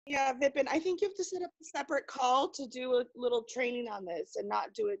Yeah, Vipin, I think you have to set up a separate call to do a little training on this and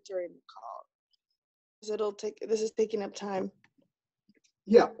not do it during the call. Because this is taking up time.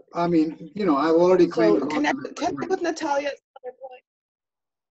 Yeah, I mean, you know, I've already So trained. connect with Natalia at some other point.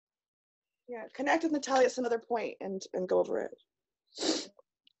 Yeah, connect with Natalia at some other point and go over it.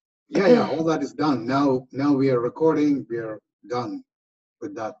 Yeah, all that is done. Now we are recording, we are done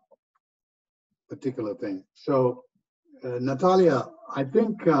with that particular thing. So, Natalia, I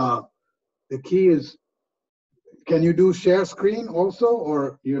think the key is, can you do share screen also,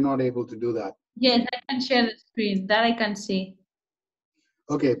 or you're not able to do that? Yes, I can share the screen. That I can see.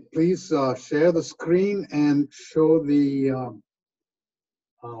 Okay, please share the screen and show the,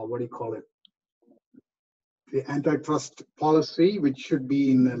 what do you call it? The antitrust policy, which should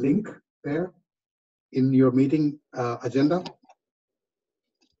be in the link there in your meeting agenda.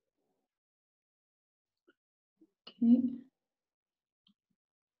 Okay.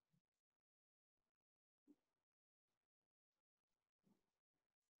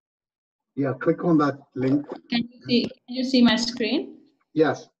 Yeah, click on that link. Can you see my screen?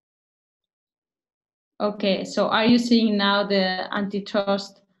 Yes. Okay, so are you seeing now the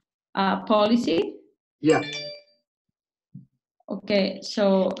antitrust policy? Yeah. Okay,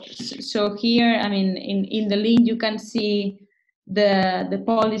 so here, I mean, in the link you can see the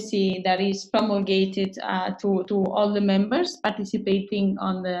policy that is promulgated to all the members participating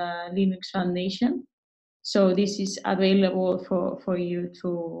on the Linux Foundation. So this is available for you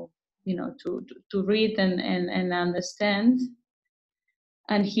to, you know, to read and understand.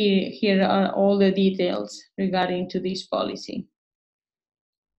 And here are all the details regarding to this policy.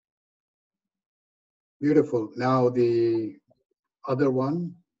 Beautiful. Now the other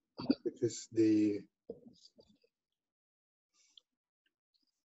one, which is the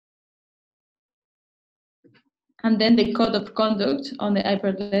and then the code of conduct on the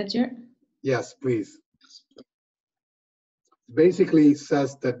Hyperledger. Yes, please. Basically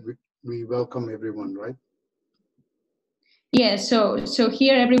says that we welcome everyone, right? Yeah, so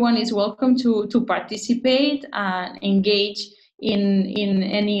here everyone is welcome to participate and engage in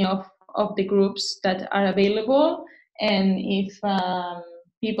any of the groups that are available. And if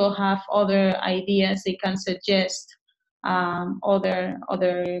people have other ideas, they can suggest other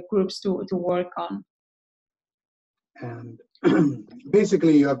groups to work on. And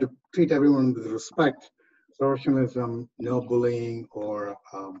basically, you have to treat everyone with respect. Socialism, no bullying or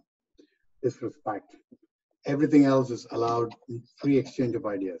disrespect. Everything else is allowed, free exchange of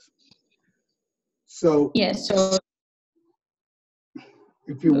ideas. So yes, so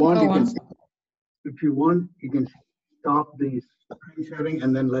if you want, you can stop the screen sharing,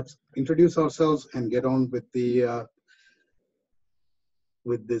 and then let's introduce ourselves and get on with the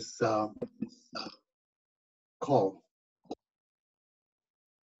with this call.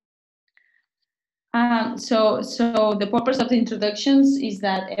 So the purpose of the introductions is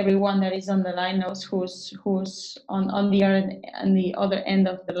that everyone that is on the line knows who's on the other end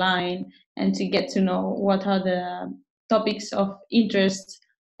of the line, and to get to know what are the topics of interest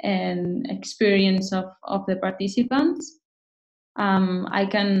and experience of the participants. I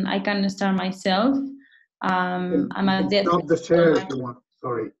can start myself. I'm at that. Stop the share if you want.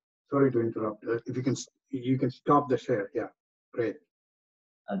 Sorry to interrupt. If you can stop the share. Yeah, great.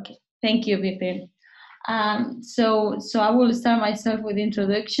 Okay, thank you, Vipin. So I will start myself with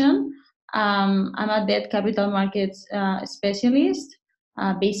introduction. I'm a debt capital markets specialist,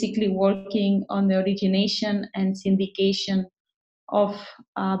 basically working on the origination and syndication of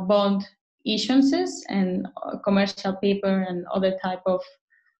bond issuances and commercial paper and other type of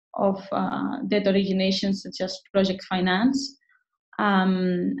debt origination, such as project finance.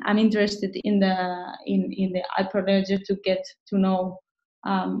 I'm interested in the Hyperledger to get to know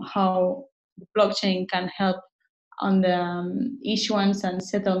how blockchain can help on the issuance and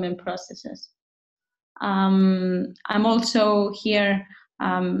settlement processes. I'm also here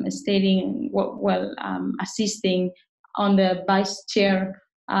assisting on the vice chair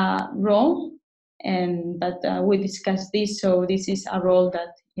role, and that we discussed this. So this is a role that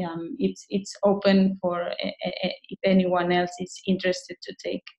it's open for if anyone else is interested to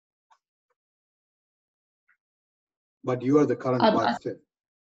take. But you are the current vice chair.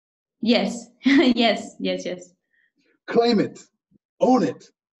 Yes, yes. Claim it, own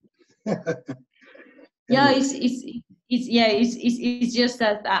it. Yeah, it's just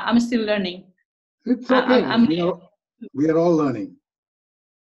that I'm still learning. It's okay. We are all learning.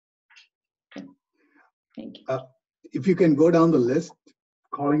 Thank you. If you can go down the list,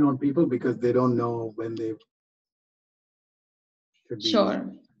 calling on people because they don't know when they should be. Sure.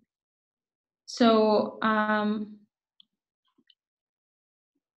 So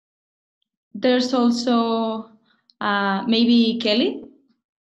there's also maybe Kelly.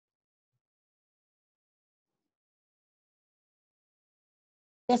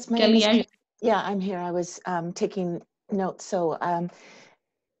 Yes, my Kelly, name is are you? yeah, I'm here. I was taking notes. So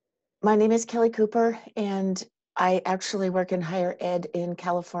my name is Kelly Cooper, and I actually work in higher ed in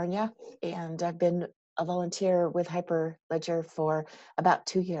California, and I've been a volunteer with Hyperledger for about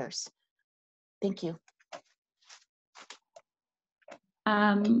 2 years. Thank you.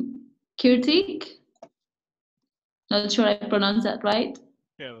 Kirtik? Not sure I pronounced that right.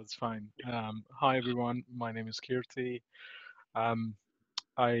 Yeah, that's fine. Hi everyone, my name is Kirti. Um,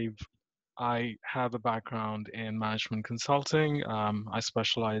 I have a background in management consulting. I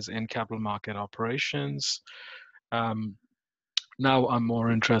specialize in capital market operations. Now I'm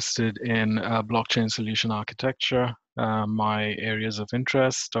more interested in blockchain solution architecture. My areas of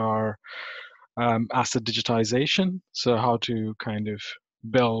interest are asset digitization, so how to kind of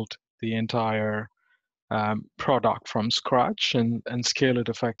build the entire product from scratch and scale it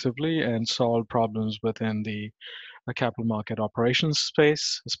effectively and solve problems within the capital market operations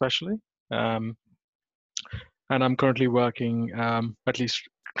space, especially. Um, and I'm currently working, at least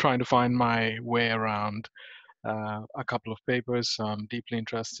trying to find my way around a couple of papers. So I'm deeply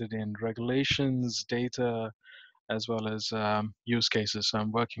interested in regulations, data, as well as use cases. So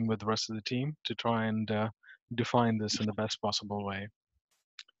I'm working with the rest of the team to try and define this in the best possible way.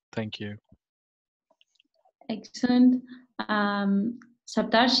 Thank you. Excellent.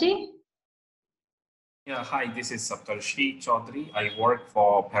 Saptarshi? Yeah, hi, this is Saptarshi Chaudhary. I work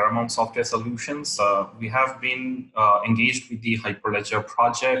for Paramount Software Solutions. We have been engaged with the Hyperledger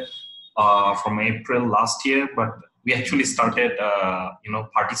project from April last year, but we actually started,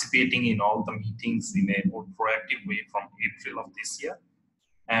 participating in all the meetings in a more proactive way from April of this year.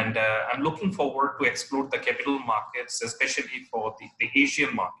 And I'm looking forward to explore the capital markets, especially for the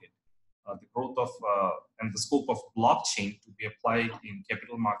Asian market. The growth of and the scope of blockchain to be applied in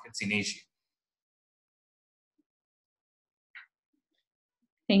capital markets in Asia.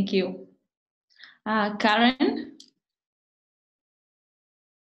 Thank you. Karen?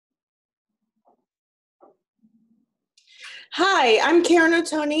 Hi, I'm Karen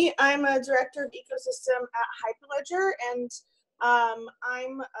O'Tony. I'm a director of ecosystem at Hyperledger, and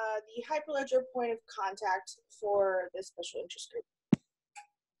I'm the Hyperledger point of contact for this special interest group.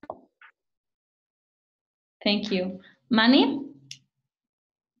 Thank you. Mani?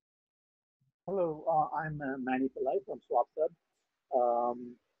 Hello, I'm Manny Pillai from SwapSub.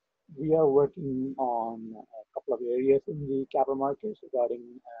 We are working on a couple of areas in the capital markets regarding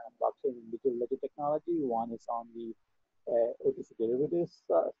blockchain and digital ledger technology. One is on the OTC derivatives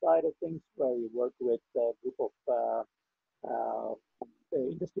side of things, where we work with a group of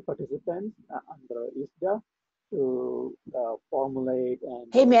industry participants under ISDA to formulate and...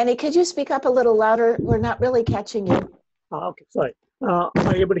 Hey, Manny, could you speak up a little louder? We're not really catching you. Okay, sorry. Are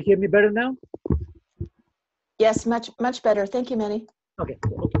you able to hear me better now? Yes, much better. Thank you, Manny. Okay,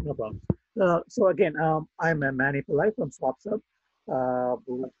 no problem. So again, I'm Manny Pillai from SwapSub.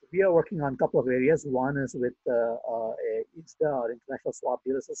 We are working on a couple of areas. One is with ISDA, or International Swap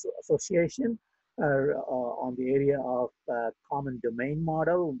Dealers Association, on the area of common domain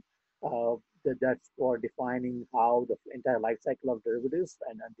model. That's for defining how the entire life cycle of derivatives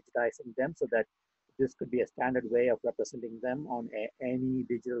and digitizing them, so that this could be a standard way of representing them on any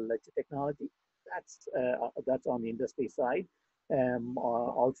digital ledger technology. That's on the industry side.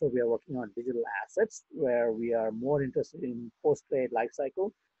 Also, we are working on digital assets, where we are more interested in post-trade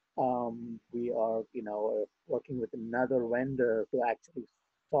lifecycle. We are, working with another vendor to actually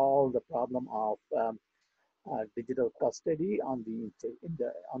solve the problem of digital custody on the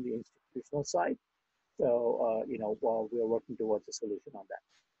institutional side. So, we are working towards a solution on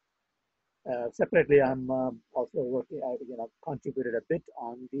that. Separately, I'm also working, contributed a bit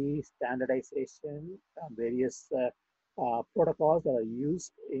on the standardization, various protocols that are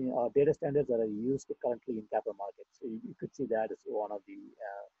used in data standards that are used currently in capital markets. So you could see that as one of the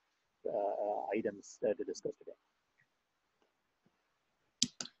items to discuss today.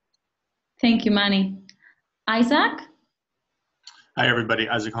 Thank you, Manny. Isaac? Hi, everybody.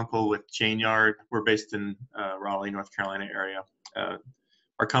 Isaac Hunkel with Chainyard. We're based in Raleigh, North Carolina area.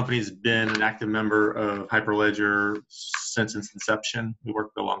 Our company's been an active member of Hyperledger since its inception. We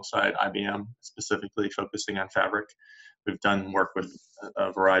worked alongside IBM, specifically focusing on Fabric. We've done work with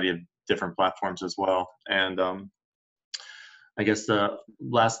a variety of different platforms as well. And I guess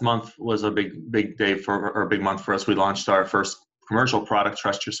last month was a big day or big month for us. We launched our first commercial product,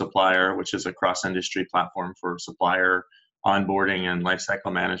 Trust Your Supplier, which is a cross-industry platform for supplier onboarding and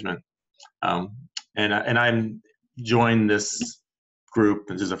lifecycle management. And I'm joined this group.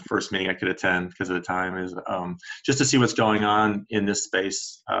 This is the first meeting I could attend because of the time, is just to see what's going on in this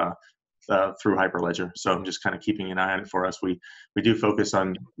space through Hyperledger. So I'm just kind of keeping an eye on it for us. We do focus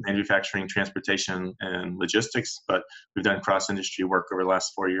on manufacturing, transportation, and logistics, but we've done cross-industry work over the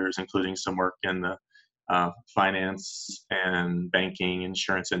last 4 years, including some work in the finance and banking,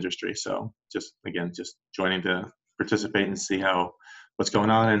 insurance industry. So just joining to participate and see what's going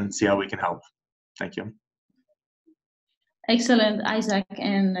on and see how we can help. Thank you. Excellent, Isaac,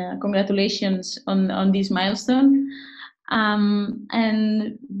 and congratulations on this milestone.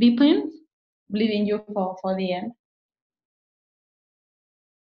 And Bipin, leaving you for the end.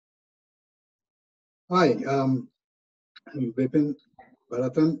 Hi, I'm Bipin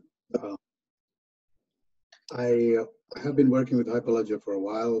Bharatan. I have been working with Hyperledger for a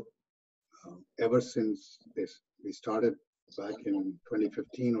while, ever since we started back in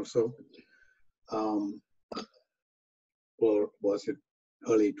 2015 or so. Or was it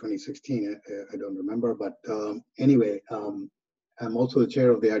early 2016? I don't remember, but anyway, I'm also the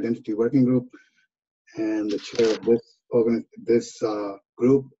chair of the Identity Working Group and the chair of this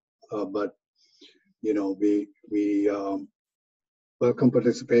group. But you know, we welcome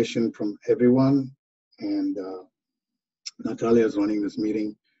participation from everyone, and Natalia is running this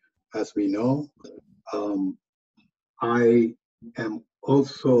meeting, as we know. I am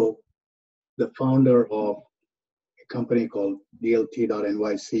also the founder of a company called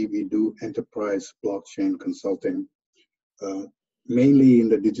DLT.NYC. We do enterprise blockchain consulting, mainly in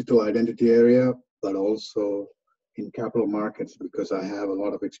the digital identity area, but also in capital markets, because I have a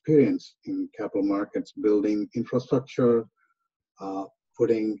lot of experience in capital markets, building infrastructure,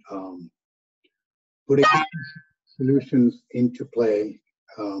 putting solutions into play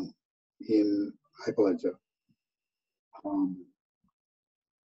in Hyperledger.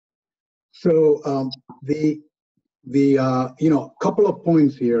 Couple of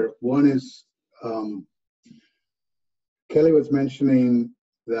points here. One is Kelly was mentioning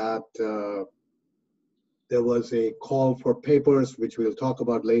that there was a call for papers, which we'll talk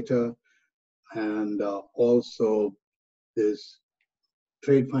about later, and also this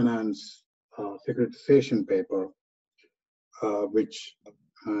trade finance securitization paper, which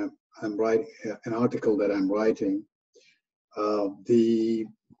I'm writing, an article that I'm writing. The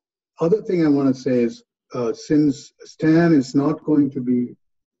other thing I want to say is, since Stan is not going to be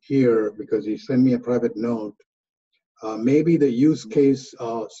here because he sent me a private note, maybe the use case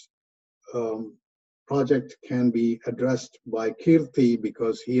project can be addressed by Kirti,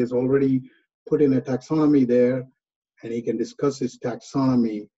 because he has already put in a taxonomy there and he can discuss his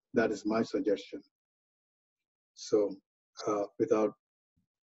taxonomy. That is my suggestion. So without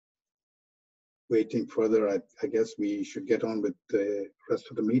waiting further, I guess we should get on with the rest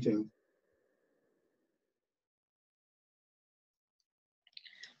of the meeting.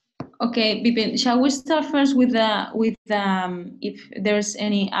 Okay, Bipin, shall we start first with if there's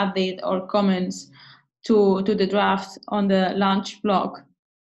any update or comments to the draft on the launch blog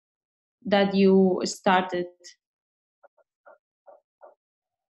that you started?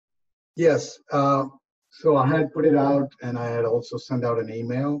 Yes, so I had put it out, and I had also sent out an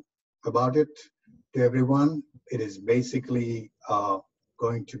email about it to everyone. It is basically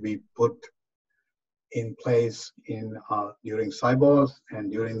going to be put in place during Cybos and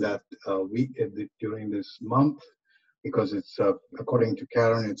during that week, during this month, because it's according to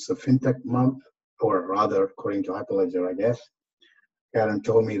Karen, it's a fintech month, or rather, according to Hyperledger, I guess. Karen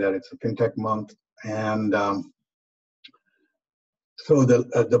told me that it's a fintech month, and so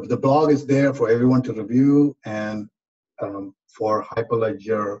the blog is there for everyone to review and for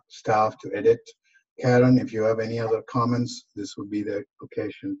Hyperledger staff to edit. Karen, if you have any other comments, this would be the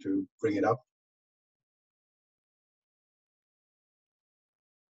occasion to bring it up.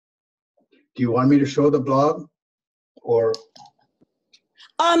 Do you want me to show the blog, or?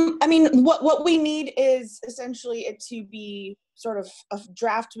 I mean, what we need is essentially it to be sort of a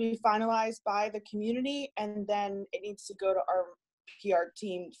draft to be finalized by the community, and then it needs to go to our PR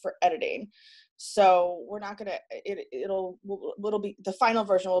team for editing. So we're not gonna, it'll be, the final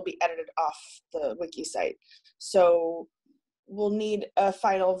version will be edited off the wiki site. So we'll need a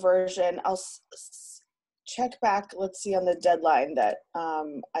final version. I'll check back, let's see on the deadline that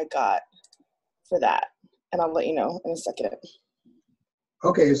I got for that, and I'll let you know in a second.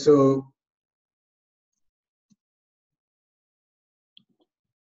 Okay, so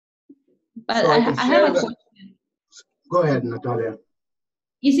but I have a question. Go ahead, Natalia.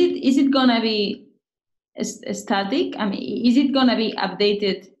 Is it gonna be static? I mean, is it gonna be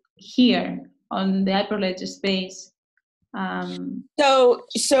updated here on the Hyperledger space?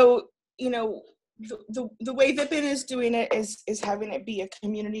 So you know, the way Vipin is doing it is having it be a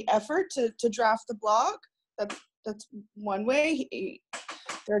community effort to draft the blog. That's one way.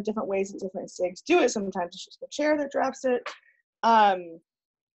 There are different ways that different SIGs do it. Sometimes it's just the chair that drafts it.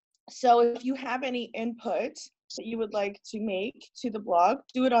 So if you have any input that you would like to make to the blog,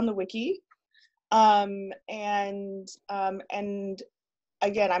 do it on the wiki. And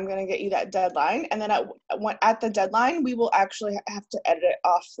again, I'm going to get you that deadline. And then at the deadline, we will actually have to edit it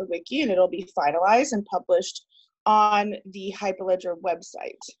off the wiki, and it'll be finalized and published on the Hyperledger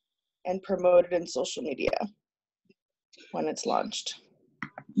website and promoted in social media when it's launched.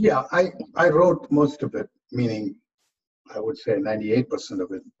 Yeah, I wrote most of it, meaning I would say 98%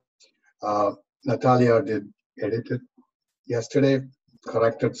 of it. Natalia did edit it yesterday,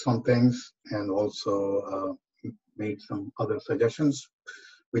 corrected some things, and also made some other suggestions,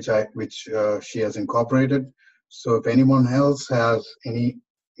 which she has incorporated. So if anyone else has any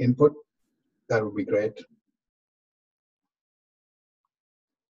input, that would be great.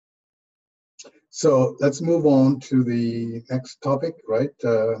 So let's move on to the next topic, right,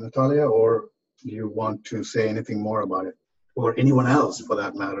 Natalia, or do you want to say anything more about it? Or anyone else, for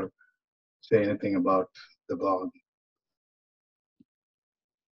that matter, say anything about the blog?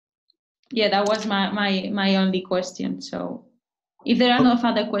 Yeah, that was my only question. So if there are no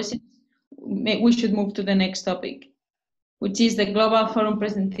further questions, we should move to the next topic, which is the Global Forum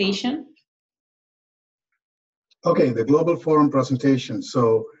presentation. Okay, the Global Forum presentation.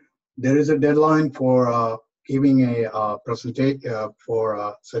 So there is a deadline for giving a presentation,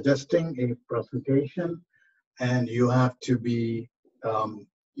 for suggesting a presentation, and you have to be,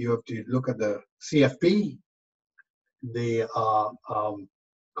 you have to look at the CFP, the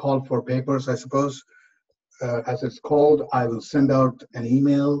call for papers, I suppose, as it's called. I will send out an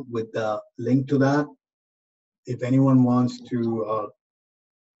email with the link to that. If anyone wants to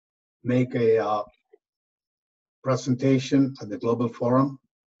make a presentation at the Global Forum,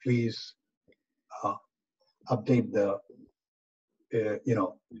 please update the,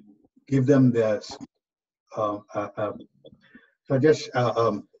 give them the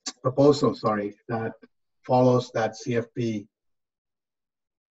proposal, sorry, that follows that CFP.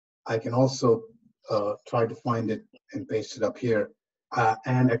 I can also try to find it and paste it up here.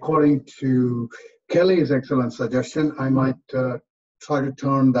 And according to Kelly's excellent suggestion, I might try to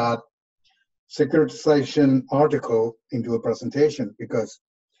turn that securitization article into a presentation, because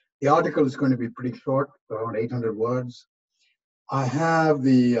the article is going to be pretty short, around 800 words. I have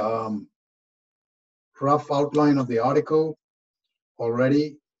the rough outline of the article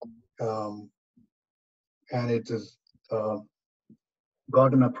already, and it has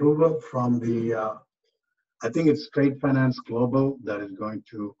gotten approval from the, I think it's Trade Finance Global that is going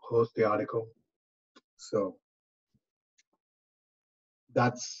to host the article. So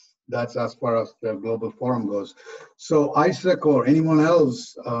that's as far as the Global Forum goes. So Isaac or anyone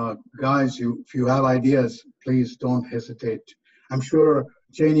else, guys, if you have ideas, please don't hesitate. I'm sure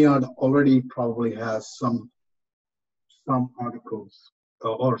Chainyard already probably has some articles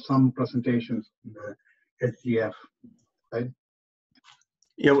or some presentations in the SGF, right?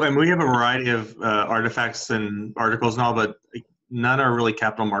 Yeah, and we have a variety of artifacts and articles and all, but none are really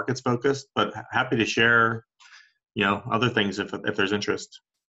capital markets focused, but happy to share, other things if there's interest.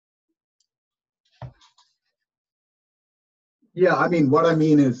 Yeah, I mean, what I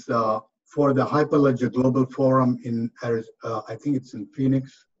mean is for the Hyperledger Global Forum in, I think it's in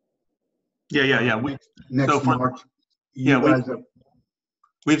Phoenix. Yeah. Next March.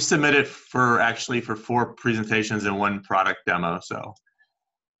 We've submitted for 4 presentations and 1 product demo. So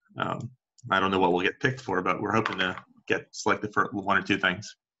I don't know what we'll get picked for, but we're hoping to get selected for 1 or 2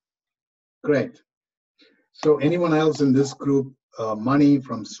 things. Great. So anyone else in this group, Mani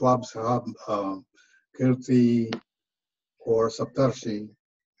from Swab's Hub, Kirti, or Saptarshi,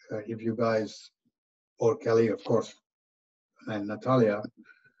 if you guys, or Kelly, of course, and Natalia,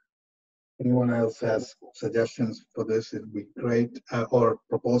 anyone else has suggestions for this, it'd be great, or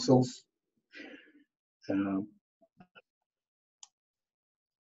proposals.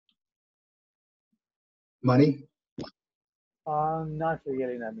 Money? Not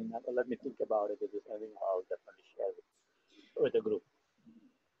really. I mean, let me think about it. If there's anything, I'll definitely share it with the group.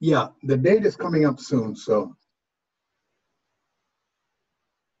 Yeah, the date is coming up soon, so.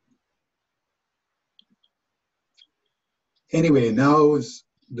 Anyway, now is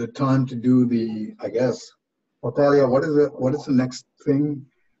the time to do the, I guess, Natalia, what is the next thing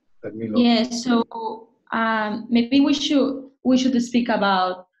that we look? Yeah, so maybe we should speak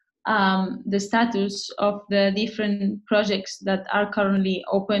about the status of the different projects that are currently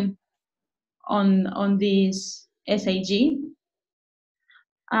open on this SIG.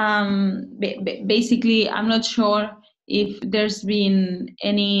 Basically, I'm not sure if there's been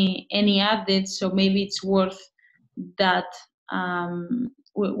any updates, so maybe it's worth that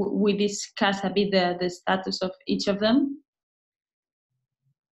we discuss a bit the status of each of them.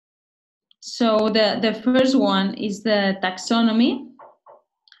 So the first one is the taxonomy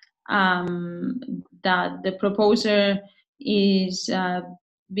that the proposer is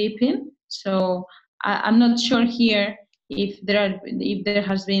Vipin. So I'm not sure here if there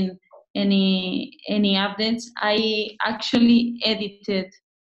has been any updates. I actually edited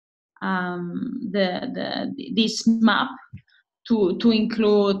this map to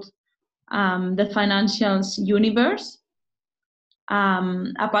include the financials universe.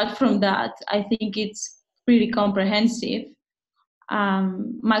 Apart from that, I think it's pretty comprehensive.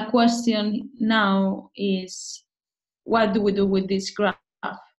 My question now is, what do we do with this graph?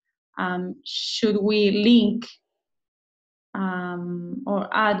 Should we link or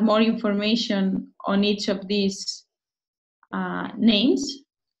add more information on each of these names?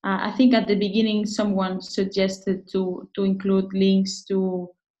 I think at the beginning someone suggested to include links to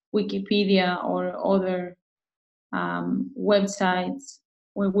Wikipedia or other websites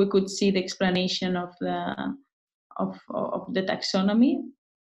where we could see the explanation of the taxonomy.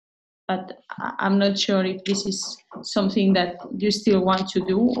 But I'm not sure if this is something that you still want to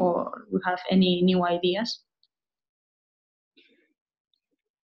do or you have any new ideas.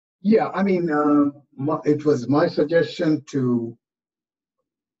 Yeah, I mean, it was my suggestion to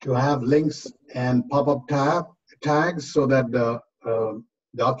have links and pop-up tags so that the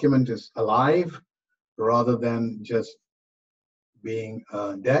document is alive rather than just being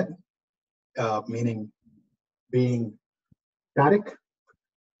dead, meaning being static.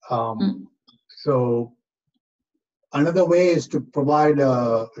 So another way is to provide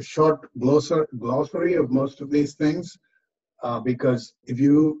a short glossary of most of these things, because if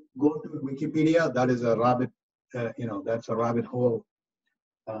you go to Wikipedia, that is a rabbit, that's a rabbit hole.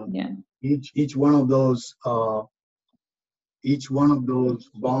 Yeah. Each one of those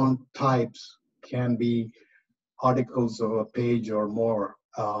bond types can be articles of a page or more.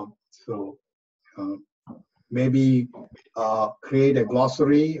 So maybe create a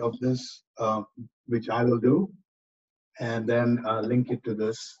glossary of this, which I will do, and then link it to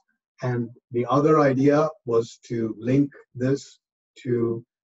this. And the other idea was to link this to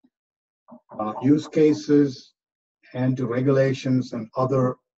use cases and to regulations and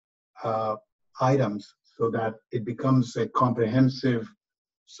other items, so that it becomes a comprehensive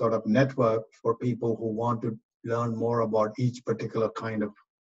sort of network for people who want to learn more about each particular kind of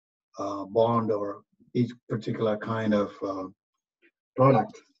bond or each particular kind of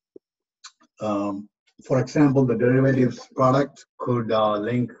product. For example, the derivatives product could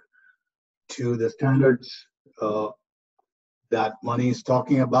link to the standards that Money is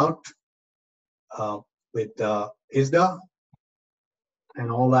talking about with ISDA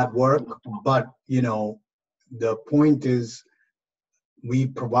and all that work. But, the point is we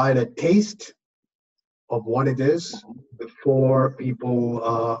provide a taste of what it is before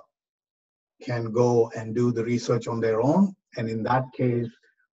people can go and do the research on their own. And in that case,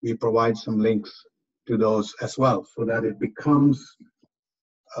 we provide some links to those as well, so that it becomes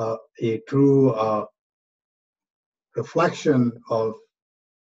a true reflection of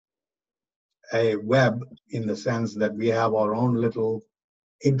a web, in the sense that we have our own little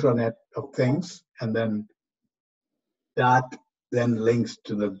intranet of things, and then that then links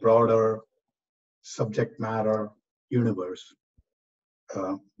to the broader subject matter universe,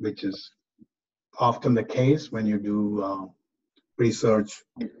 which is often the case when you do research,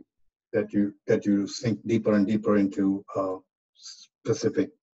 that you sink deeper and deeper into a specific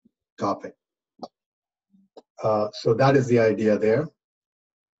topic. So that is the idea there.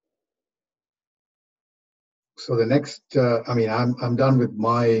 So the next, I'm done with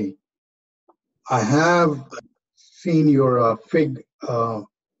my. I have seen your FIG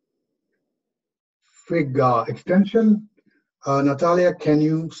extension. Natalia, can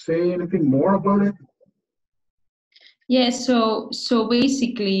you say anything more about it? Yes. So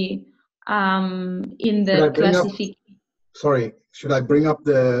basically, in the classification. Sorry, should I bring up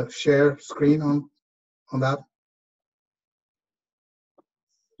the share screen on that?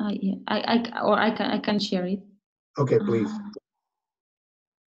 Yeah, I can share it. Okay, please.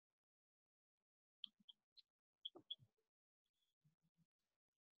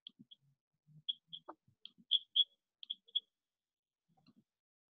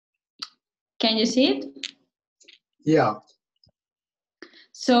 Can you see it? Yeah.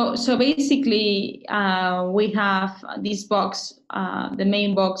 So basically, we have this box, the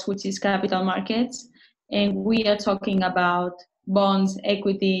main box, which is capital markets, and we are talking about bonds,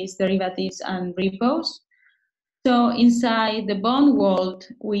 equities, derivatives, and repos. So inside the bond world,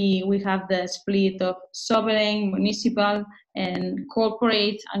 we have the split of sovereign, municipal, and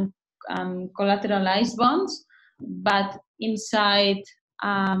corporate and collateralized bonds. But inside,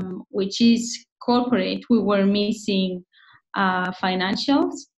 which is corporate, we were missing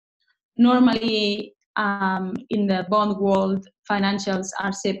financials. Normally, in the bond world, financials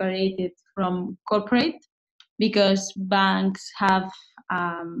are separated from corporate because banks are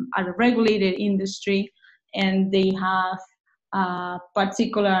a regulated industry and they have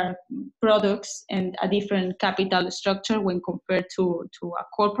particular products and a different capital structure when compared to a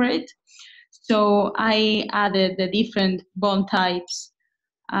corporate. So I added the different bond types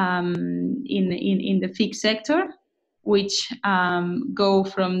in the FIG sector, which go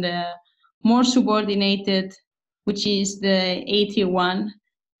from the more subordinated, which is the AT1,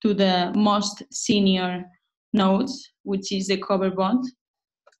 to the most senior notes, which is the covered bond.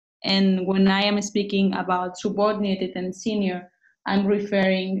 And when I am speaking about subordinated and senior, I'm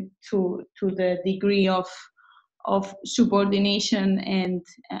referring to the degree of subordination and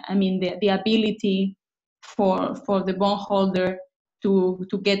I mean the ability for the bondholder to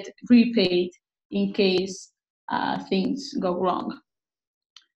get repaid in case things go wrong.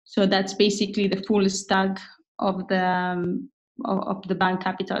 So that's basically the full stack of the bank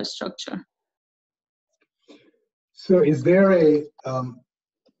capital structure. So is there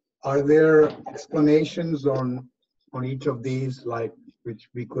are there explanations on each of these, like which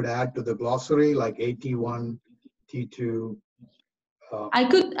we could add to the glossary, like AT1, T2?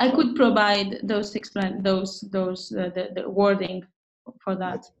 I could provide those the wording for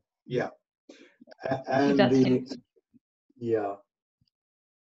that. Yeah, and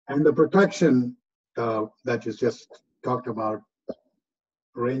and the protection that you just talked about,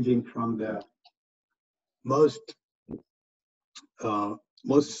 ranging from the most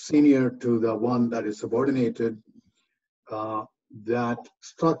senior to the one that is subordinated. That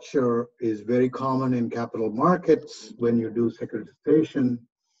structure is very common in capital markets when you do securitization.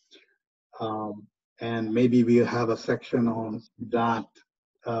 And maybe we'll have a section on that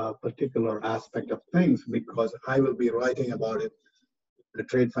particular aspect of things, because I will be writing about it, the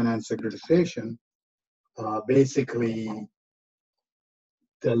trade finance securitization. Basically,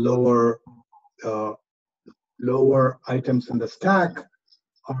 the lower items in the stack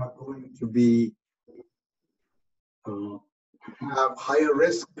are going to be have higher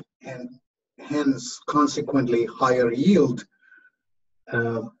risk and hence consequently higher yield,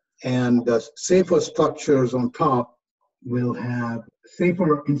 and the safer structures on top will have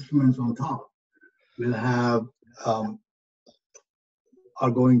safer instruments on top will have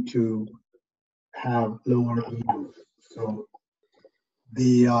are going to have lower yields. So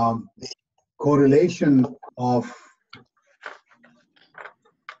the correlation of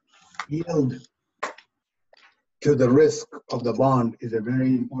yield to the risk of the bond is a very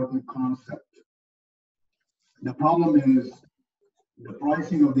important concept. The problem is the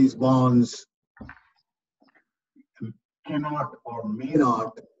pricing of these bonds cannot or may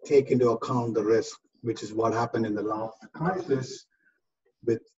not take into account the risk, which is what happened in the last crisis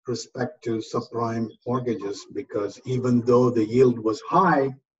with respect to subprime mortgages, because even though the yield was high,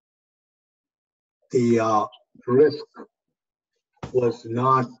 the risk was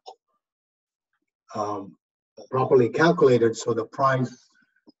not properly calculated, so the price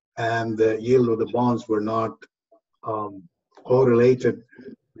and the yield of the bonds were not correlated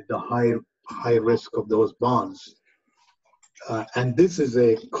with the high risk of those bonds. And this is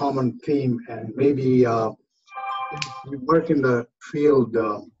a common theme, and maybe you work in the field,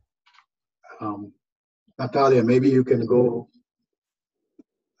 Natalia, maybe you can go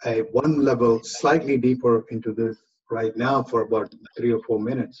one level slightly deeper into this right now for about 3 or 4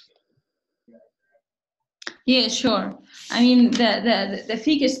 minutes. Yeah, sure. I mean, the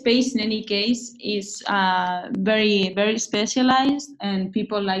FIG space in any case is very, very specialized, and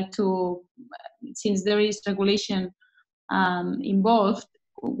people like to, since there is regulation involved,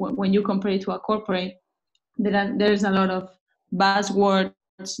 when you compare it to a corporate, there's a lot of buzzwords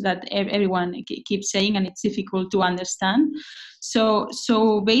that everyone keeps saying, and it's difficult to understand. So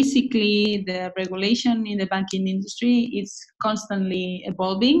basically, the regulation in the banking industry is constantly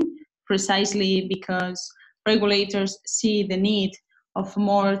evolving, precisely because regulators see the need of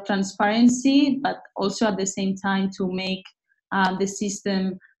more transparency, but also at the same time to make the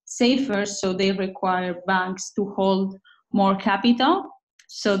system safer. So they require banks to hold more capital,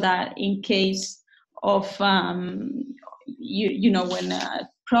 so that in case of you know, when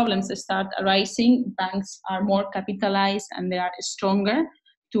problems start arising, banks are more capitalized and they are stronger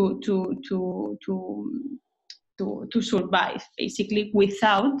to to survive, basically,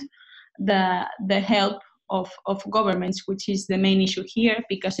 without the help of governments, which is the main issue here,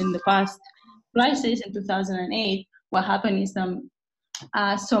 because in the past crisis in 2008, what happened is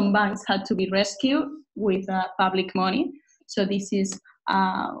some banks had to be rescued with public money. So this is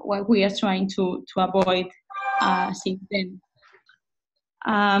what we are trying to avoid since then.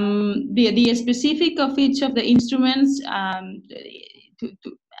 The specific of each of the instruments,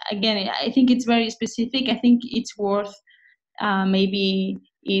 again, I think it's very specific. I think it's worth maybe,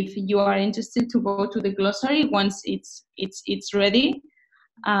 if you are interested, to go to the glossary once it's ready.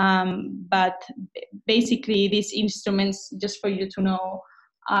 But basically, these instruments, just for you to know,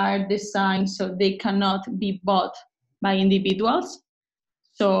 are designed so they cannot be bought by individuals.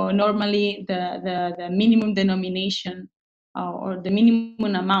 So normally, the minimum denomination or the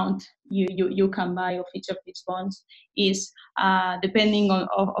minimum amount you can buy of each of these bonds is, depending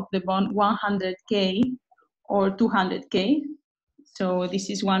of the bond, 100K or 200K. So this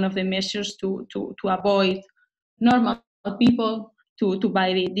is one of the measures to avoid normal people to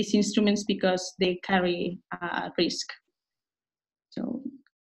buy these instruments, because they carry risk. So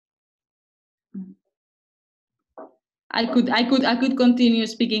I could continue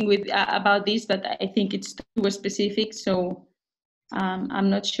speaking with about this, but I think it's too specific. So I'm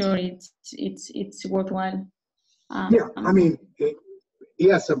not sure it's worthwhile. Yeah, I mean,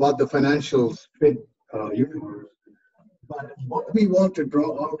 yes, about the financials fit universe, but what we want to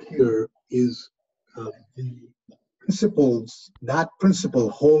draw out here is the principles. That principle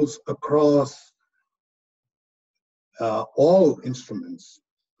holds across all instruments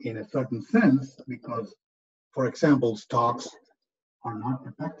in a certain sense, because, for example, stocks are not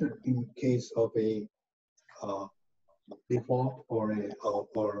protected in case of a default or a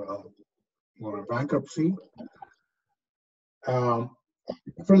bankruptcy.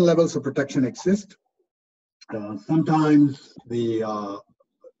 Different levels of protection exist. Sometimes the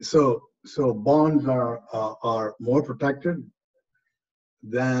so bonds are more protected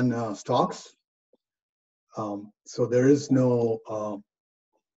than stocks. So there is no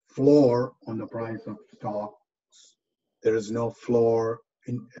floor on the price of stocks. There is no floor.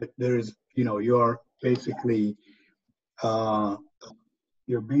 There is, you're basically on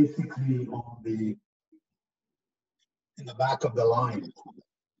in the back of the line.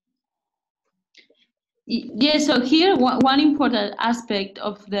 Yeah, so here one important aspect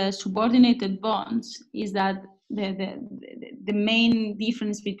of the subordinated bonds is that the main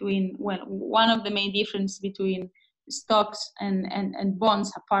difference between, well, one of the main difference between stocks and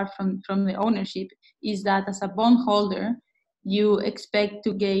bonds, apart from the ownership, is that as a bondholder, you expect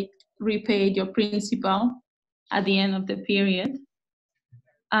to get repaid your principal at the end of the period.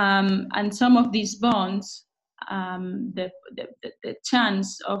 And some of these bonds, the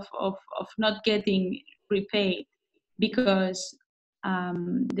chance of not getting repaid because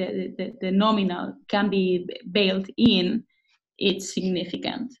the nominal can be bailed in, it's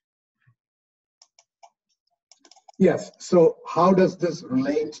significant. Yes. So how does this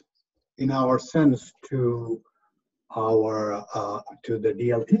relate in our sense to our to the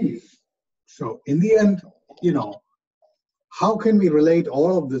DLTs? So in the end, how can we relate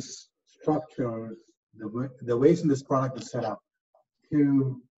all of this structures, the ways in this product is set up,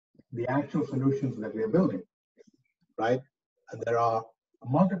 to the actual solutions that we are building, right? And there are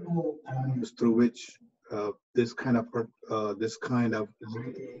multiple avenues through which this kind of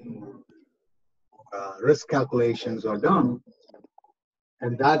risk calculations are done,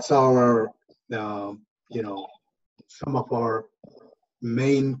 and that's our some of our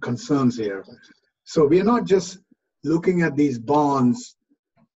main concerns here. So we are not just looking at these bonds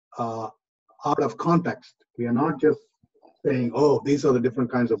out of context. We are not just saying, oh, these are the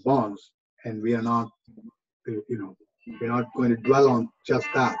different kinds of bonds, and we are not, we're not going to dwell on just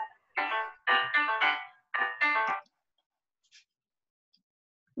that.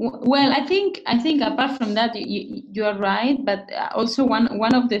 Well, I think apart from that, you are right. But also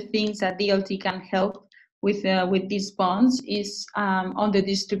one of the things that DLT can help with these bonds is on the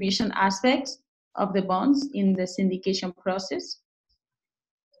distribution aspects of the bonds in the syndication process.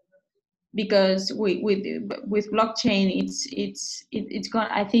 Because with blockchain, it's gone.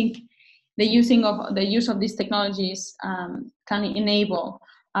 I think the use of these technologies can enable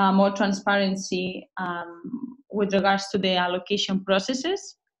more transparency with regards to the allocation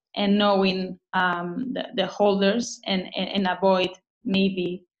processes, and knowing the holders, and avoid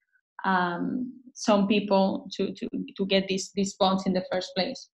maybe some people to get these bonds in the first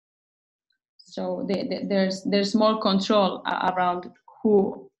place. So there's more control around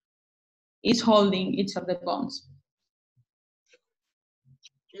who is holding each of the bonds.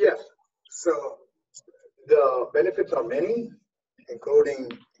 Yes. So The benefits are many, including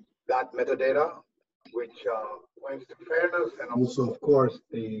that metadata, which points to fairness, and also, of course,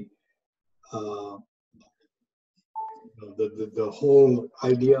 the whole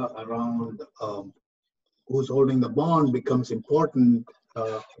idea around who's holding the bond becomes important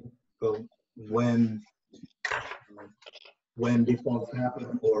when defaults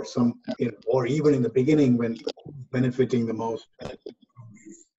happen, or or even in the beginning when benefiting the most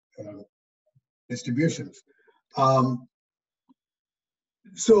distributions.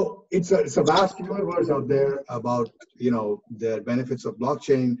 So it's a vast universe out there about the benefits of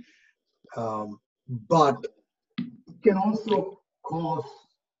blockchain, but it can also cause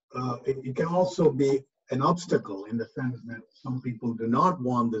it can also be an obstacle in the sense that some people do not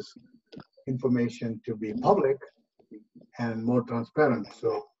want this information to be public and more transparent.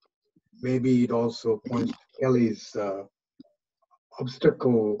 So maybe it also points to Kelly's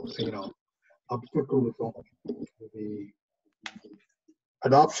obstacles to the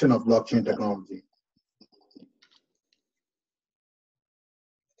adoption of blockchain technology.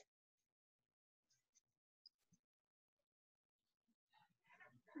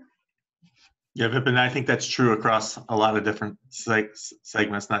 Yeah, Vipin, I think that's true across a lot of different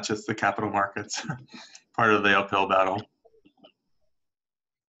segments, not just the capital markets, part of the uphill battle.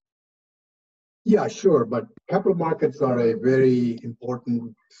 Yeah, sure, but capital markets are a very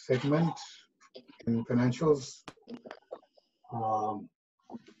important segment in financials.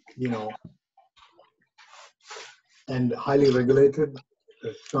 And highly regulated,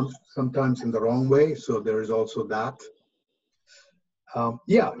 sometimes in the wrong way. So there is also that.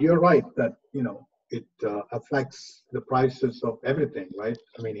 Yeah, you're right that it affects the prices of everything, right?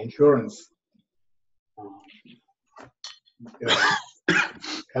 I mean, insurance,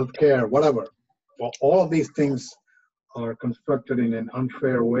 healthcare, whatever. Well, all of these things are constructed in an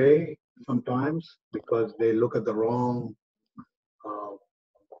unfair way sometimes because they look at the wrong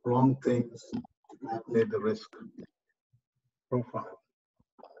things to calculate the risk profile.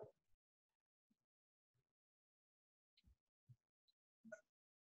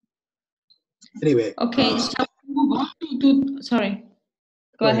 Anyway. Okay, so move on to sorry.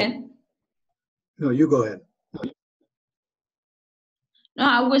 Go ahead. No, you go ahead. No,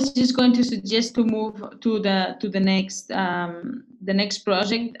 I was just going to suggest to move to the next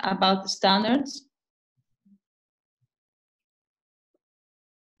project about the standards.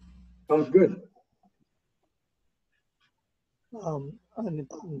 Sounds good.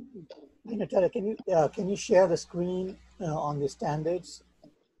 Natalia, can you share the screen on the standards?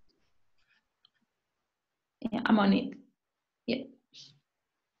 Yeah, I'm on it. Yeah.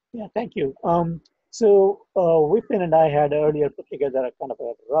 Yeah, thank you. So Vipin and I had earlier put together a kind of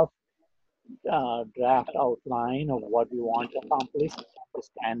a rough draft outline of what we want to accomplish with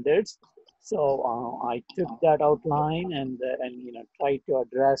standards. So I took that outline and tried to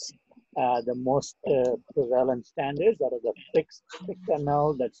address the most prevalent standards. That is the fixed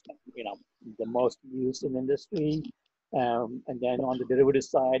ML. That's the most used in industry, and then on the derivative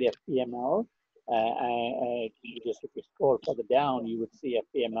side, FPML. Just if you scroll further down, you would see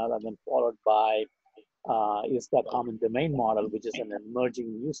FPML, and then followed by is the common domain model, which is an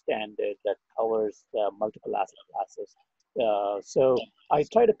emerging new standard that covers multiple asset classes. So I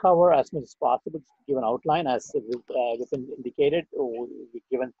try to cover as much as possible to give an outline, as Vipin indicated. We've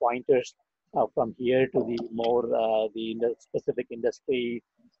given pointers from here to the more the specific industry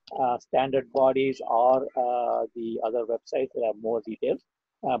standard bodies or the other websites that have more details.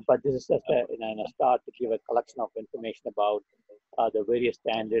 But this is just a start to give a collection of information about the various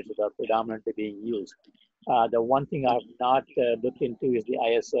standards that are predominantly being used. The one thing I have not looked into is the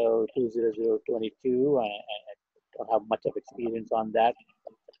ISO 20022. I don't have much of experience on that.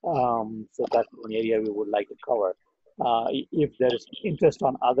 So that's one area we would like to cover. If there is interest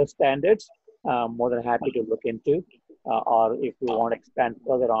on other standards, more than happy to look into, or if we want to expand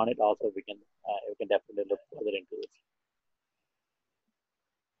further on it, also we can definitely look further into this.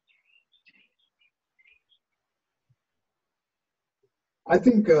 I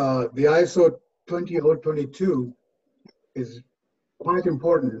think the ISO 20022 is quite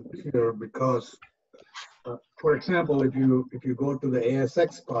important here because, for example, if you go to the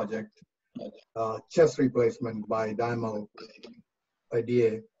ASX project, chess replacement by Daimel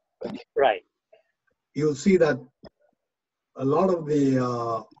IDA, right, you'll see that a lot of they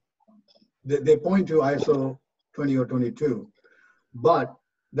point to ISO 20022, but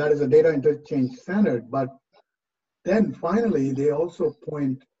that is a data interchange standard. But then finally, they also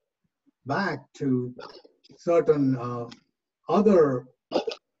point back to certain other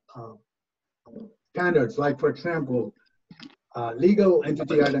standards, like, for example, legal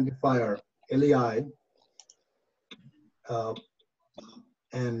entity identifier, LEI,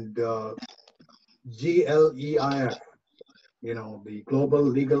 and GLEIF, the Global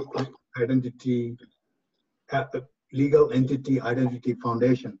Legal Identity Legal Entity Identity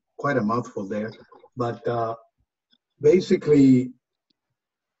Foundation. Quite a mouthful there, but basically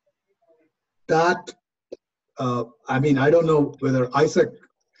that. I mean, I don't know whether Isaac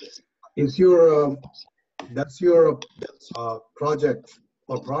is your that's your project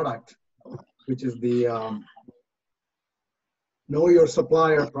or product, which is the Know Your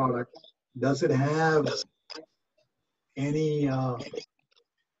Supplier product. Does it have any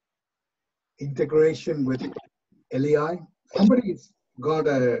integration with LEI? Somebody's got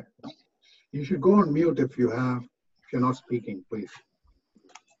a. You should go on mute if you're not speaking, please.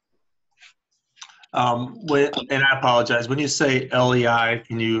 And I apologize. When you say LEI,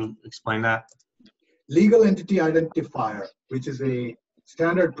 can you explain that? Legal Entity Identifier, which is a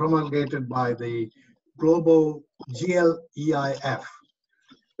standard promulgated by the global GLEIF.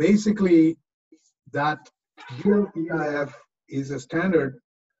 Basically, that GLEIF is a standard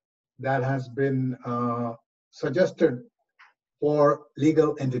that has been suggested for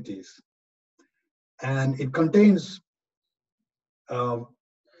legal entities. And it contains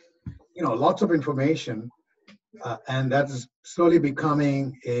lots of information, and that is slowly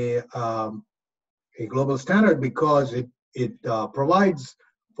becoming a global standard because it provides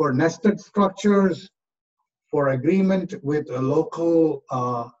for nested structures, for agreement with local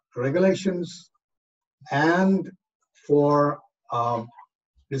regulations, and for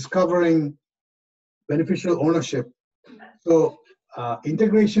discovering beneficial ownership. So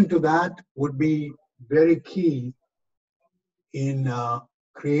integration to that would be very key in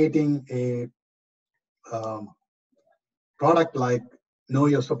creating a product like Know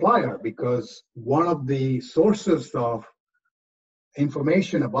Your Supplier, because one of the sources of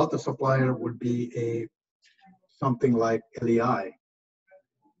information about the supplier would be something like LEI.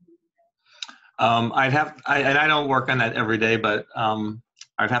 I don't work on that every day, but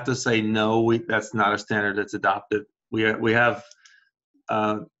I'd have to say no. That's not a standard that's adopted. We have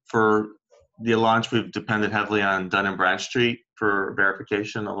for the launch, we've depended heavily on Dun & Bradstreet for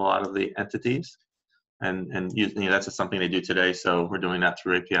verification of a lot of the entities, and that's something they do today. So we're doing that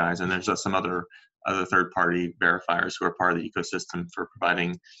through APIs, and there's some other third-party verifiers who are part of the ecosystem for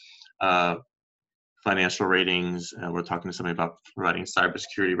providing financial ratings. We're talking to somebody about providing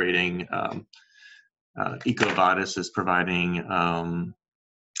cybersecurity rating. EcoVadis is providing,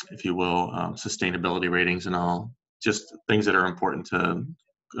 if you will, sustainability ratings and all, just things that are important to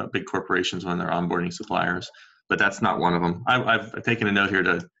big corporations when they're onboarding suppliers. But that's not one of them. I've taken a note here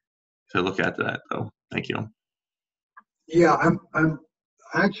to look at that, though. Thank you. Yeah, I'm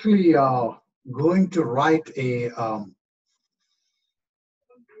actually going to write a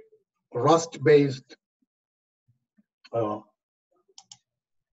Rust-based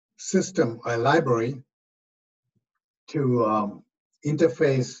system, a library, to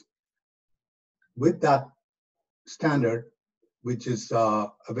interface with that standard, which is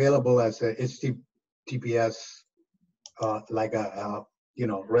available as a HTTPS, like a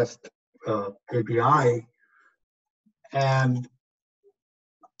REST API, and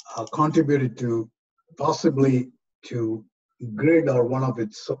contributed to possibly to Grid or one of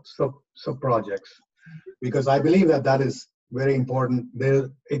its sub projects, because I believe that is very important. There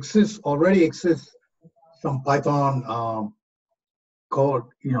already exists some Python code,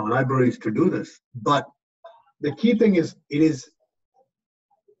 libraries to do this. But the key thing is it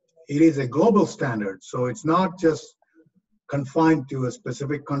is a global standard, so it's not just confined to a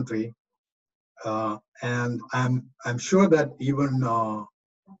specific country. And I'm sure that even the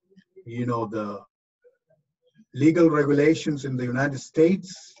legal regulations in the United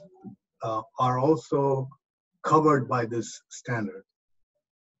States are also covered by this standard.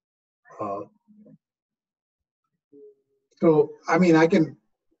 So, I mean,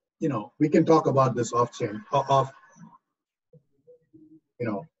 we can talk about this off-chain,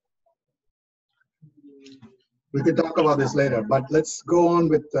 we can talk about this later, but let's go on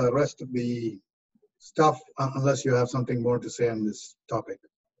with the rest of the stuff, unless you have something more to say on this topic.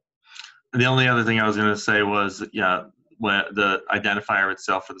 The only other thing I was going to say was, when the identifier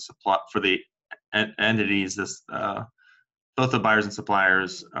itself for the entities, both the buyers and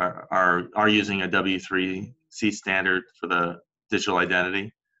suppliers are using a W3C standard for the digital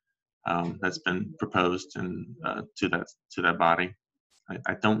identity that's been proposed and to that body.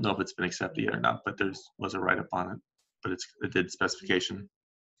 I don't know if it's been accepted yet or not, but there was a write-up on it, but it did specification.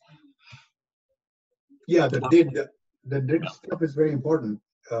 Yeah, the did stuff is very important.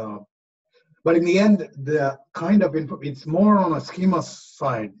 But in the end, the kind of info, it's more on a schema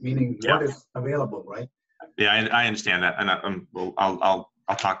side, meaning what is available, right? Yeah, I understand that, and I'll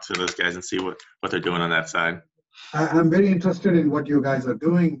talk to those guys and see what they're doing on that side. I'm very interested in what you guys are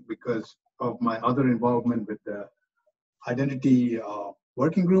doing because of my other involvement with the identity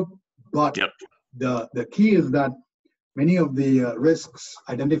working group. But Yep. the key is that many of the risks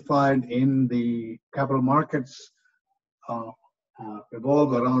identified in the capital markets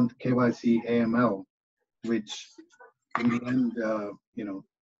revolve around KYC AML, which in the end,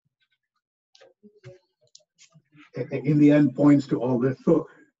 in the end points to all this. So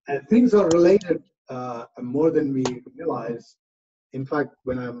things are related more than we realize. In fact,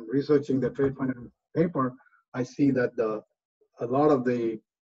 when I'm researching the trade finance paper, I see that a lot of the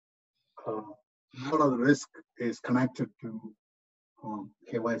risk is connected to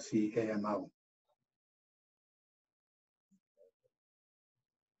KYC AML.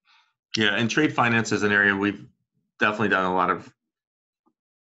 Yeah, and trade finance is an area we've definitely done a lot of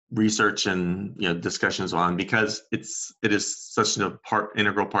research and discussions on, because it is such an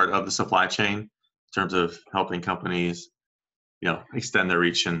integral part of the supply chain in terms of helping companies extend their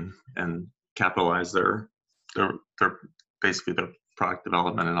reach and capitalize their basically their product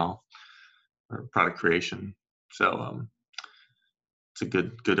development and all, or product creation. So it's a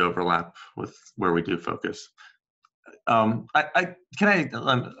good overlap with where we do focus. I'm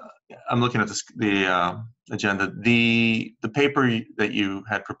looking at the agenda. The paper that you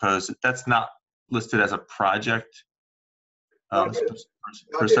had proposed, that's not listed as a project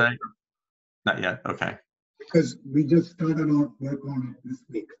per se? Not yet. Okay. Because we just started on work on it this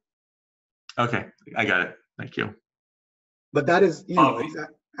week. Okay, I got it. Thank you. But that is, it's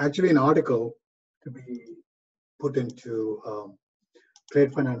actually an article to be put into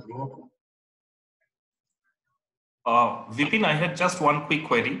trade finance local. Vipin, I had just one quick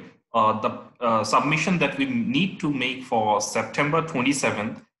query. The submission that we need to make for September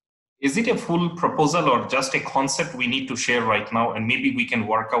 27th, is it a full proposal or just a concept we need to share right now, and maybe we can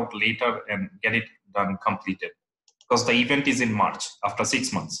work out later and get it done completed? Because the event is in March, after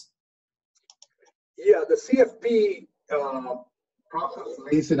 6 months. Yeah, the CFP process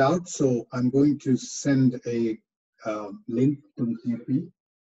lays it out, so I'm going to send a link to the CFP.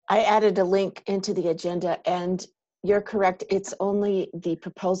 I added a link into the agenda, and you're correct. It's only the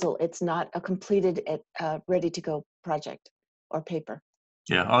proposal. It's not a completed, ready-to-go project or paper.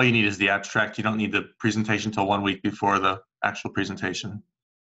 Yeah, all you need is the abstract. You don't need the presentation till 1 week before the actual presentation.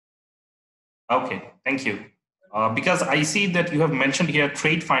 Okay, thank you. Because I see that you have mentioned here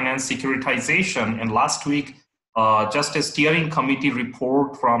trade finance securitization, and last week, just a steering committee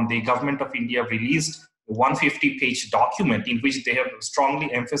report from the Government of India released a 150-page document in which they have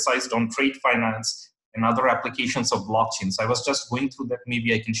strongly emphasized on trade finance and other applications of blockchain. So I was just going through that.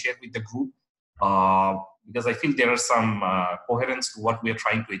 Maybe I can share with the group because I feel there are some coherence to what we are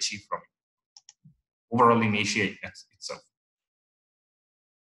trying to achieve from it overall in Asia itself.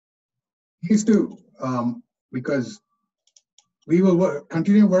 Please do, because we will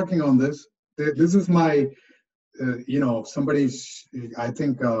continue working on this. This is my, somebody's, I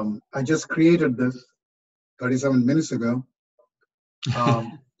think I just created this 37 minutes ago.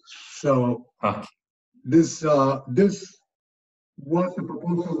 So this was the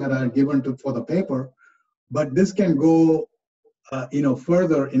proposal that I given for the paper, but this can go,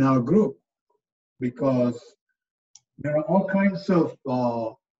 further in our group, because there are all kinds of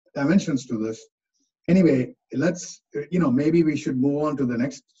dimensions to this. Anyway, let's, maybe we should move on to the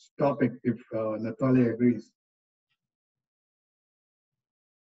next topic if Natalia agrees.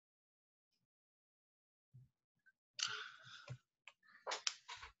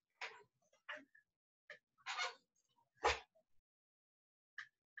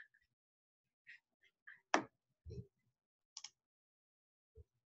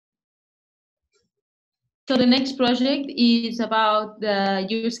 So the next project is about the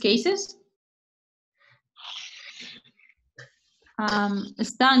use cases.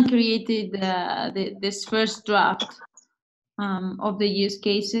 Stan created this first draft of the use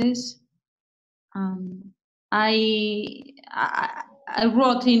cases. I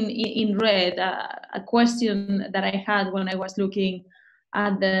wrote in red a question that I had when I was looking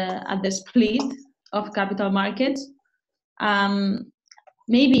at the split of capital markets.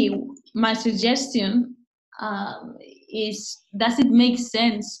 Maybe my suggestion is, does it make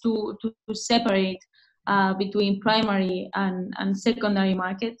sense to separate between primary and secondary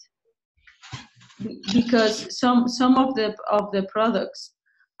market? Because some of the products,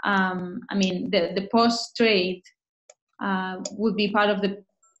 I mean, the post trade would be part of the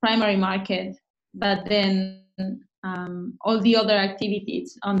primary market, but then all the other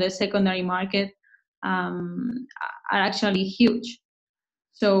activities on the secondary market are actually huge.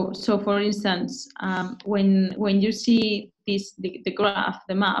 So for instance, when you see the graph,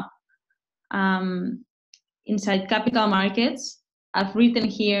 the map, inside capital markets, I've written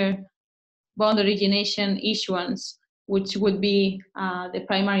here bond origination issuance, which would be the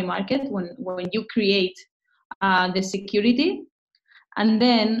primary market when you create the security, and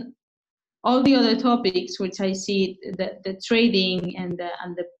then all the other topics, which I see the trading and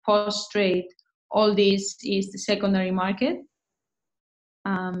the post trade, all this is the secondary market.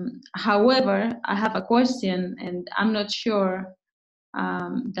 However, I have a question, and I'm not sure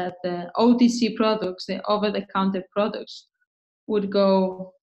that the OTC products, the over-the-counter products, would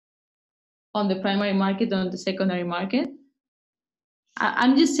go on the primary market, on the secondary market.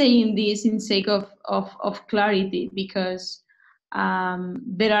 I'm just saying this in sake of clarity, because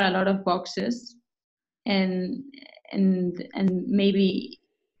there are a lot of boxes, and maybe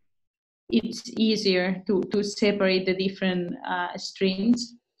it's easier to separate the different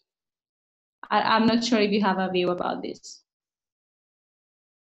streams. I'm not sure if you have a view about this.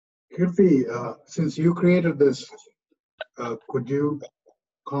 Kirti, since you created this, could you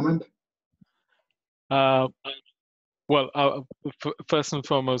comment? Well, first and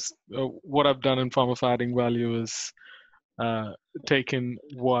foremost, what I've done in form of adding value is taken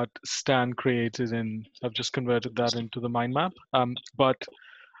what Stan created and I've just converted that into the mind map. But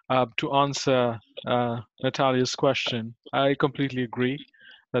to answer Natalia's question, I completely agree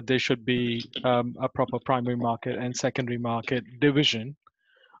that there should be a proper primary market and secondary market division.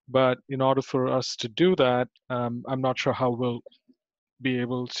 But in order for us to do that, I'm not sure how we'll be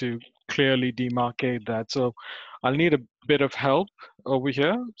able to clearly demarcate that. So I'll need a bit of help over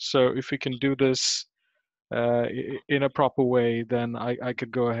here. So if we can do this in a proper way, then I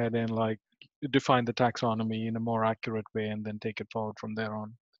could go ahead and like define the taxonomy in a more accurate way and then take it forward from there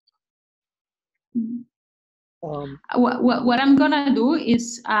on. What I'm gonna do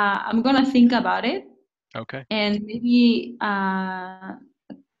is I'm gonna think about it. Okay. And maybe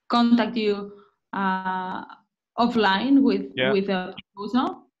contact you offline with a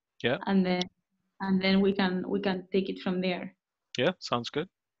proposal. Yeah. And then we can take it from there. Yeah, sounds good.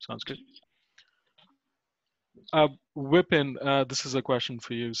 Sounds good. Vipin, this is a question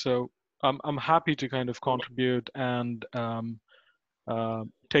for you. So I'm happy to kind of contribute and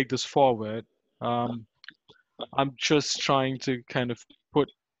take this forward. I'm just trying to kind of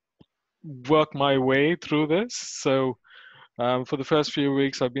work my way through this. So for the first few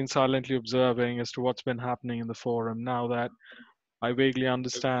weeks, I've been silently observing as to what's been happening in the forum. Now that I vaguely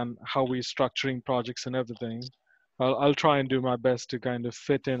understand how we're structuring projects and everything, I'll try and do my best to kind of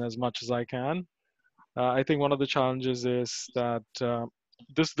fit in as much as I can. I think one of the challenges is that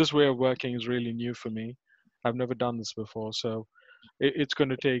this way of working is really new for me. I've never done this before, so it's going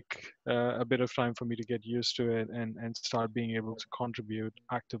to take a bit of time for me to get used to it and start being able to contribute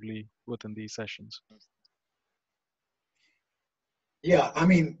actively within these sessions. Yeah, I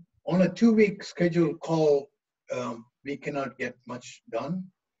mean, on a 2-week scheduled call, we cannot get much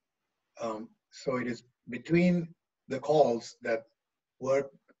done. So it is between the calls that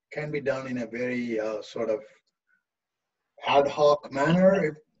work can be done in a very sort of ad hoc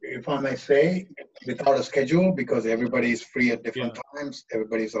manner, if I may say, without a schedule, because everybody is free at different times,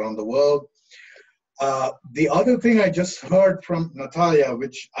 everybody's around the world. The other thing I just heard from Natalia,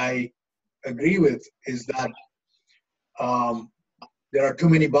 which I agree with, is that there are too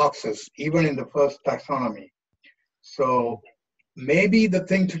many boxes, even in the first taxonomy. So maybe the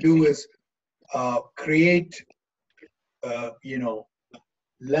thing to do is create,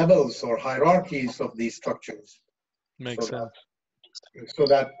 levels or hierarchies of these structures. Makes sense. So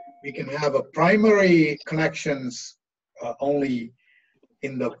that we can have a primary connections only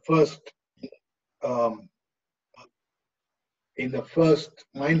in the first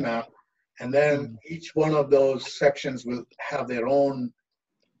mind map, and then each one of those sections will have their own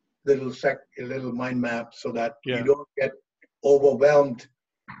little mind map, so that you don't get overwhelmed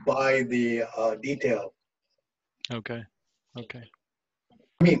by the detail. Okay. Okay.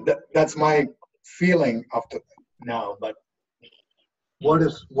 I mean, that's my feeling after now, but what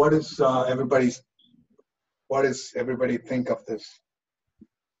does everybody think of this?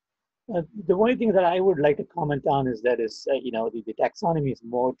 The only thing that I would like to comment on is that the taxonomy is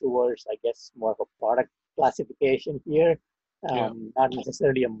more towards, I guess, more of a product classification here, not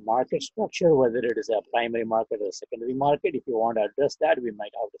necessarily a market structure, whether it is a primary market or a secondary market. If you want to address that, we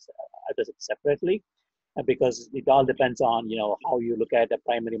might have to address it separately, because it all depends on how you look at a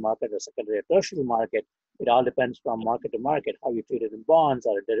primary market or secondary or tertiary market. It all depends from market to market. How you treat it in bonds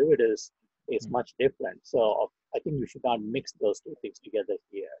or derivatives is much different. So I think we should not mix those two things together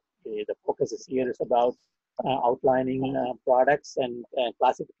here. The focus is here is about outlining products and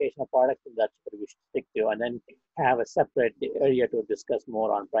classification of products, and that's what we should stick to. And then have a separate area to discuss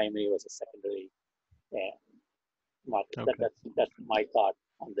more on primary versus secondary markets. Okay. That's my thought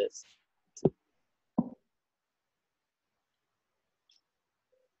on this.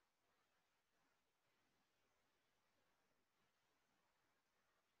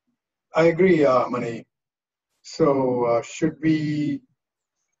 I agree, Mani. So should we?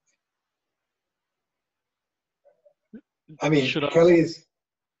 I mean, Should I? Kelly's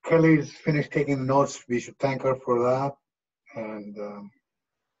finished taking notes. We should thank her for that. And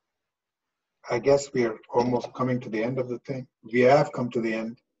I guess we are almost coming to the end of the thing. We have come to the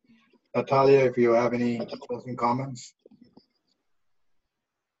end. Natalia, if you have any closing comments.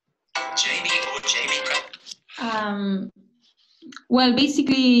 Well,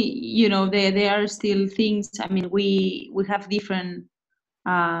 basically, you know, there are still things. I mean, we have different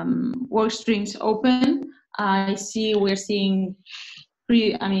work streams open. I see we're seeing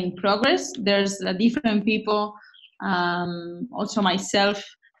progress. There's different people, also myself,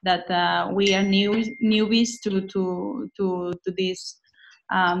 that we are newbies to this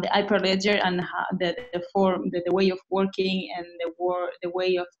the Hyperledger and the way of working and the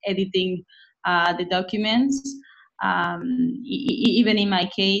way of editing the documents. Even in my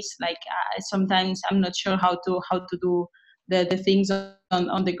case, like sometimes I'm not sure how to do the things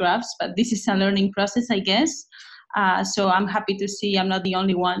on the graphs, but this is a learning process, I guess. So I'm happy to see I'm not the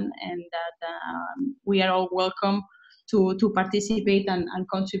only one, and that we are all welcome to participate and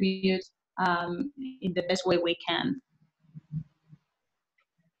contribute in the best way we can.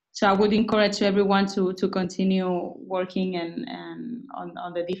 So I would encourage everyone to continue working and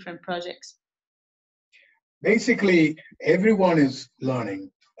on the different projects. Basically, everyone is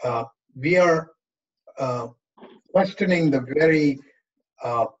learning. We are questioning the very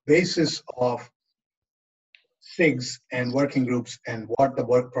basis of SIGs and working groups and what the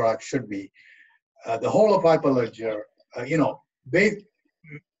work product should be. The whole of Hyperledger,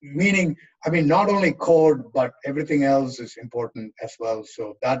 meaning, I mean, not only code, but everything else is important as well.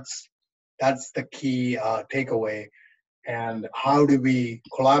 So that's the key takeaway. And how do we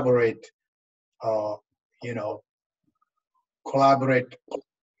collaborate, collaborate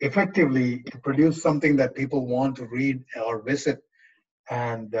effectively to produce something that people want to read or visit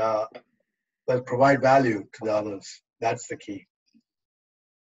and will provide value to the others. That's the key.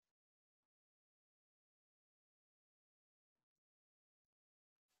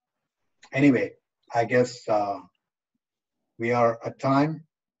 Anyway, I guess we are at time.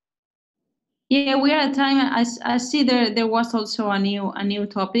 Yeah, we are at time. I see there was also a new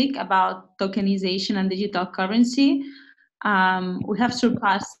topic about tokenization and digital currency. We have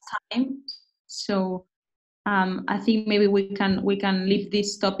surpassed time, so I think maybe we can leave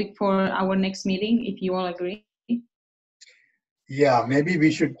this topic for our next meeting, if you all agree. Yeah, maybe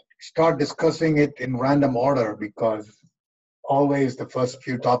we should start discussing it in random order, because always the first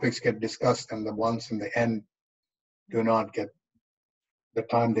few topics get discussed and the ones in the end do not get the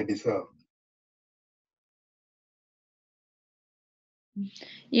time they deserve.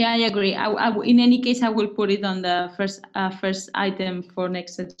 Yeah, I agree. In any case, I will put it on the first item for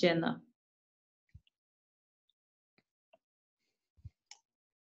next agenda.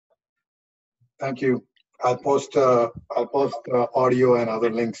 Thank you. I'll post audio and other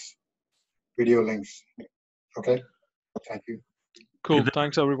links, video links. Okay. Thank you. Cool.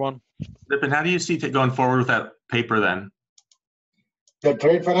 Thanks, everyone. Vipin, how do you see it going forward with that paper then? The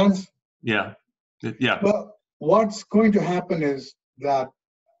trade finance? Yeah. Yeah. Well, what's going to happen is that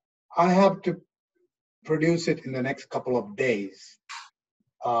I have to produce it in the next couple of days.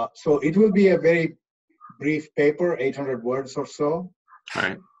 So it will be a very brief paper, 800 words or so. All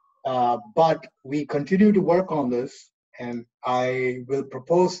right. But we continue to work on this, and I will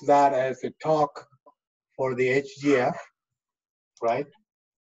propose that as a talk for the HGF, right?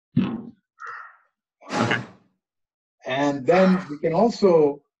 Okay. And then we can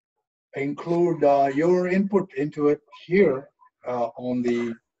also include your input into it here on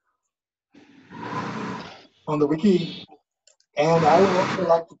the wiki. And I would also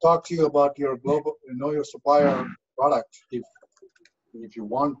like to talk to you about your global, know your supplier product, if you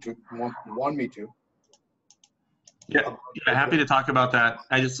want me to. Yeah, happy to talk about that.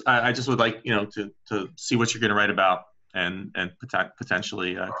 I just would like, to see what you're going to write about and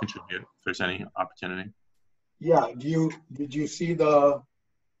potentially contribute if there's any opportunity. Yeah. Did you see the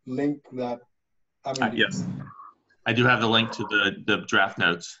link that? Yes, I do have the link to the draft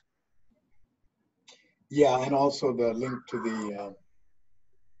notes. Yeah, and also the link to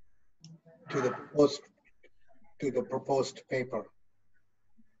the proposed paper.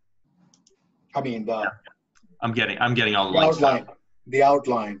 I mean, the I'm getting all the The links now. outline. The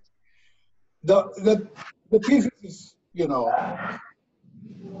outline. The thesis is, you know,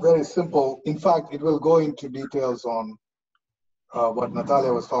 very simple. In fact, it will go into details on what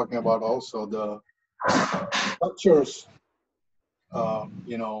Natalia was talking about also, the structures,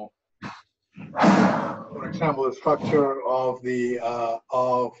 you know, for example, the structure of the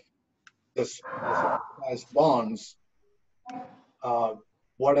as bonds,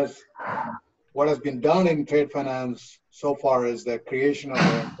 what has been done in trade finance so far is the creation of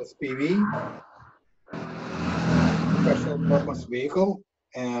an SPV, special purpose vehicle,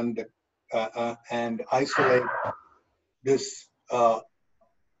 and isolate this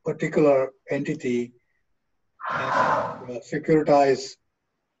particular entity and securitize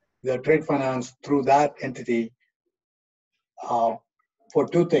the trade finance through that entity for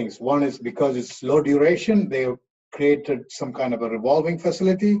two things. One is because it's low duration, they created some kind of a revolving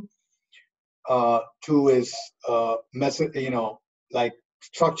facility. Two is you know, like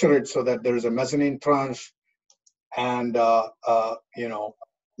structure it so that there is a mezzanine tranche and you know,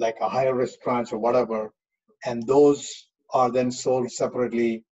 like a higher risk tranche or whatever, and those are then sold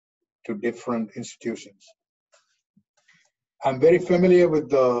separately to different institutions. I'm very familiar with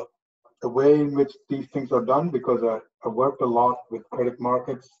the way in which these things are done because I worked a lot with credit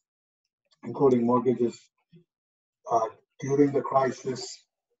markets, including mortgages, during the crisis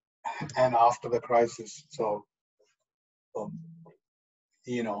and after the crisis. So,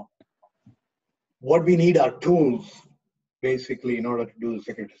 you know, what we need are tools, basically, in order to do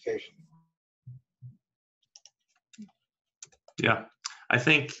the securitization. Yeah, I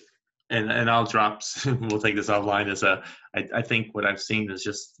think, and I'll drop, we'll take this offline, I think what I've seen is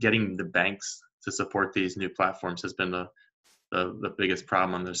just getting the banks to support these new platforms has been the biggest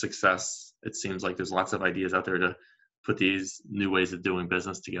problem on their success. It seems like there's lots of ideas out there to put these new ways of doing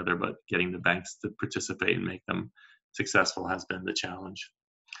business together, but getting the banks to participate and make them successful has been the challenge.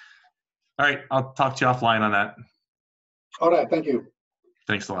 All right, I'll talk to you offline on that. All right, thank you.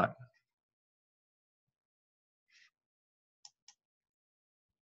 Thanks a lot.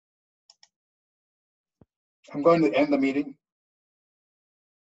 I'm going to end the meeting.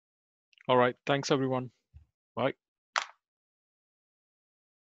 All right. Thanks, everyone. Bye.